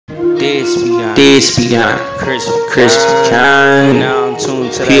This begun. Chris Kine,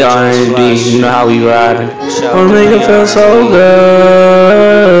 PRNB, you know how we riding. I'ma make her feel so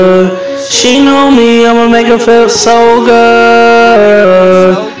good. She know me, I'ma make her feel so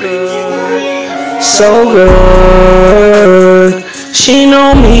good. So good. She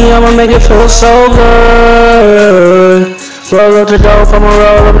know me, I'ma make it feel so good. Roll up the dope, I'ma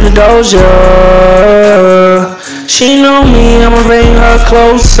roll up the doja. She know me, I'ma bring her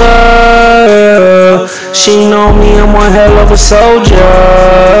closer. She know me, I'm one hell of a soldier.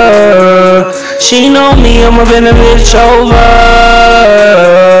 She know me, I'ma bend a bitch over.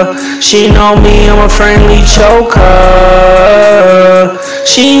 She know me, I'm a friendly choker.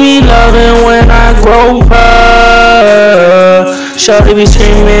 She be loving when I grope her. Shorty be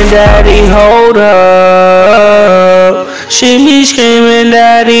screaming, daddy, hold up. She be screaming,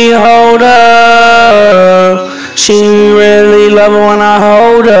 daddy, hold up. She really love it when I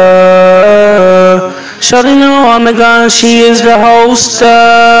hold her. Shorty know I'm the gun, she is the holster.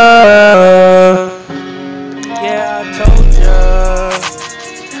 Yeah, I told ya.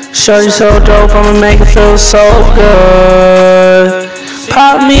 Shorty so dope, I'ma make it feel so good.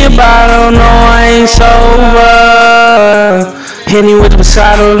 Pop me a bottle, no I ain't sober. Hit me with the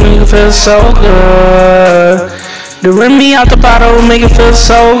Moscato, make it feel so good. The Remy out the bottle, make it feel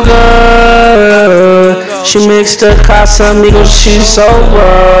so good. She mixed the Casamigos, she's sober.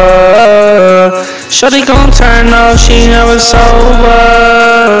 Shorty gon' turn up, she never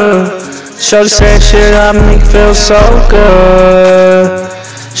sober. Shorty said shit, I make it feel so good.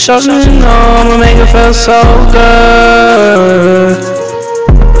 Shorty know I'ma make it feel so good.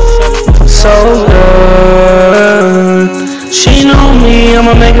 So good. She know me,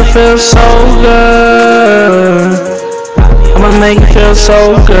 I'ma make it feel so good. I'ma make it feel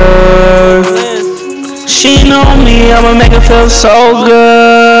so good. She know me, I'ma make it feel so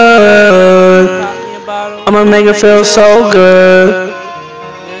good. I'ma make it feel so good.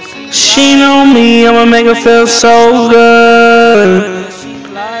 She know me, I'ma make it feel so good.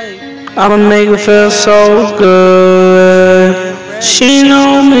 I'ma make it feel so good. She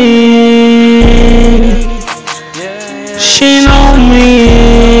know me. She know me.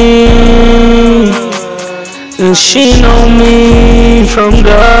 And she know me from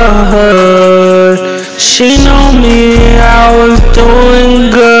the hood. She know me, I was doing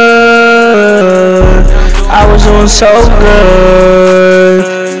good. I was doing so good.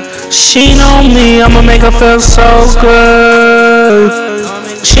 She know me, I'ma make her feel so good.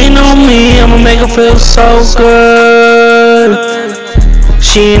 She know me, I'ma make her feel so good.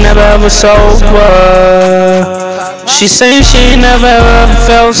 She never ever sober. She say she never ever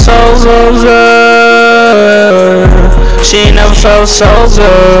felt so good. She never felt so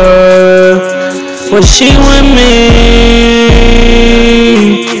good when she with me.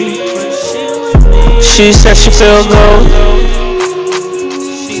 She said she feel good.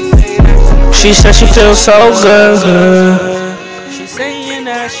 She said she feels so good.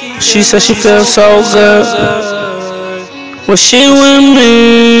 She said she feels so good when she with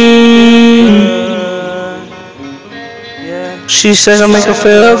me. She said I make her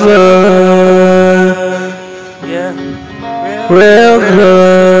feel good, real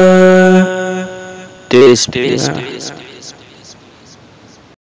good. This.